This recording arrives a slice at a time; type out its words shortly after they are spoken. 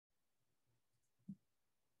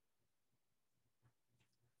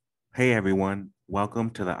Hey everyone, welcome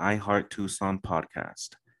to the I Heart Tucson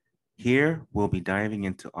podcast. Here we'll be diving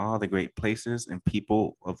into all the great places and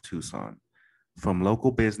people of Tucson, from local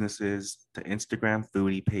businesses to Instagram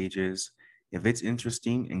foodie pages. If it's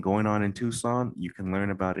interesting and going on in Tucson, you can learn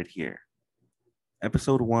about it here.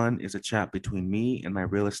 Episode 1 is a chat between me and my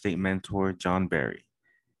real estate mentor, John Barry.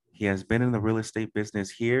 He has been in the real estate business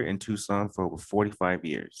here in Tucson for over 45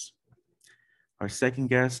 years. Our second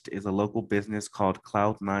guest is a local business called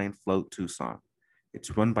Cloud9 Float Tucson.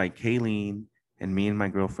 It's run by Kayleen, and me and my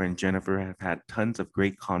girlfriend Jennifer have had tons of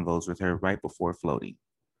great convos with her right before floating.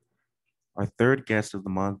 Our third guest of the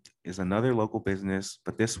month is another local business,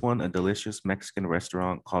 but this one a delicious Mexican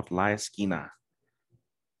restaurant called La Esquina.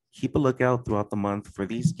 Keep a lookout throughout the month for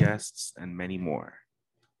these guests and many more.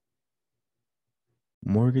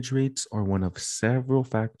 Mortgage rates are one of several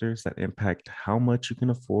factors that impact how much you can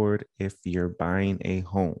afford if you're buying a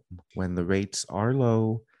home. When the rates are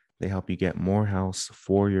low, they help you get more house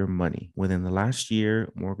for your money. Within the last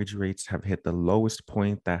year, mortgage rates have hit the lowest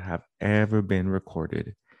point that have ever been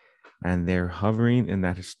recorded, and they're hovering in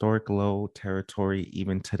that historic low territory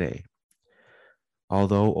even today.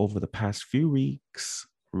 Although over the past few weeks,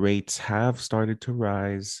 rates have started to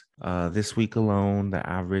rise. This week alone, the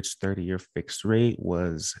average 30-year fixed rate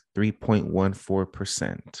was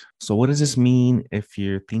 3.14%. So what does this mean if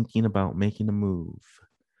you're thinking about making a move?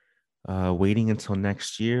 Waiting until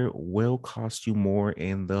next year will cost you more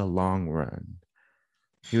in the long run.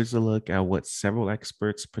 Here's a look at what several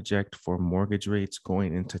experts project for mortgage rates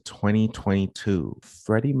going into 2022.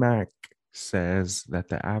 Freddie Mac says that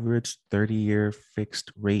the average 30-year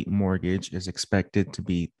fixed rate mortgage is expected to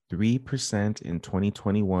be 3% in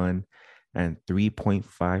 2021 and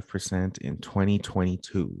 3.5% in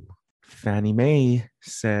 2022. Fannie Mae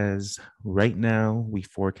says right now we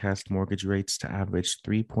forecast mortgage rates to average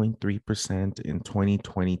 3.3% in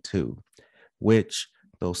 2022, which,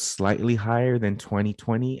 though slightly higher than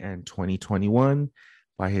 2020 and 2021,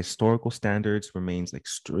 by historical standards remains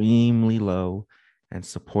extremely low and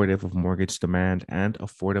supportive of mortgage demand and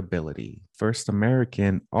affordability. First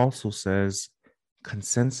American also says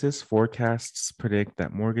consensus forecasts predict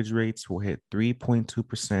that mortgage rates will hit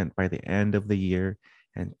 3.2% by the end of the year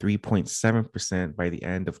and 3.7% by the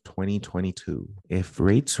end of 2022. If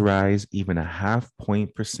rates rise even a half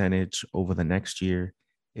point percentage over the next year,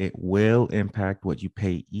 it will impact what you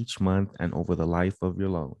pay each month and over the life of your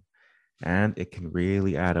loan, and it can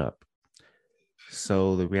really add up.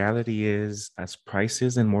 So the reality is, as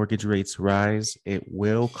prices and mortgage rates rise, it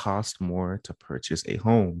will cost more to purchase a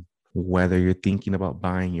home. Whether you're thinking about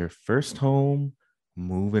buying your first home,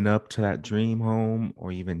 moving up to that dream home,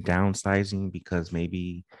 or even downsizing because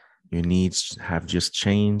maybe your needs have just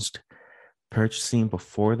changed, purchasing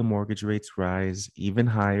before the mortgage rates rise even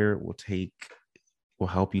higher will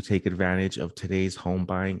help you take advantage of today's home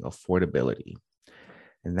buying affordability.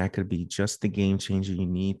 And that could be just the game changer you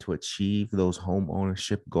need to achieve those home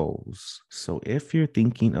ownership goals. So if you're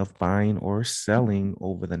thinking of buying or selling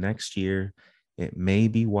over the next year, it may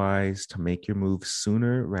be wise to make your move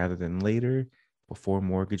sooner rather than later before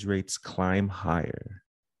mortgage rates climb higher.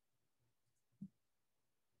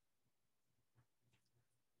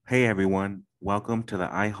 Hey everyone, welcome to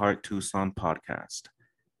the I Heart Tucson podcast.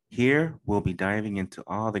 Here we'll be diving into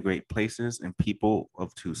all the great places and people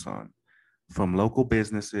of Tucson, from local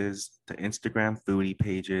businesses to Instagram foodie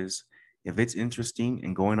pages. If it's interesting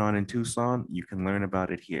and going on in Tucson, you can learn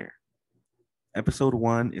about it here. Episode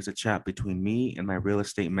 1 is a chat between me and my real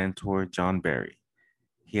estate mentor, John Barry.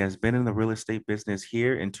 He has been in the real estate business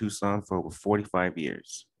here in Tucson for over 45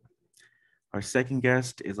 years. Our second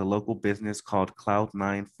guest is a local business called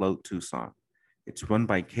Cloud9 Float Tucson. It's run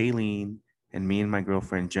by Kayleen, and me and my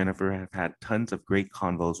girlfriend Jennifer have had tons of great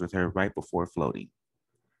convos with her right before floating.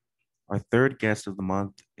 Our third guest of the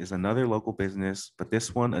month is another local business, but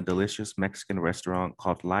this one a delicious Mexican restaurant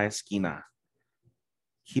called La Esquina.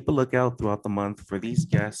 Keep a lookout throughout the month for these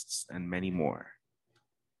guests and many more.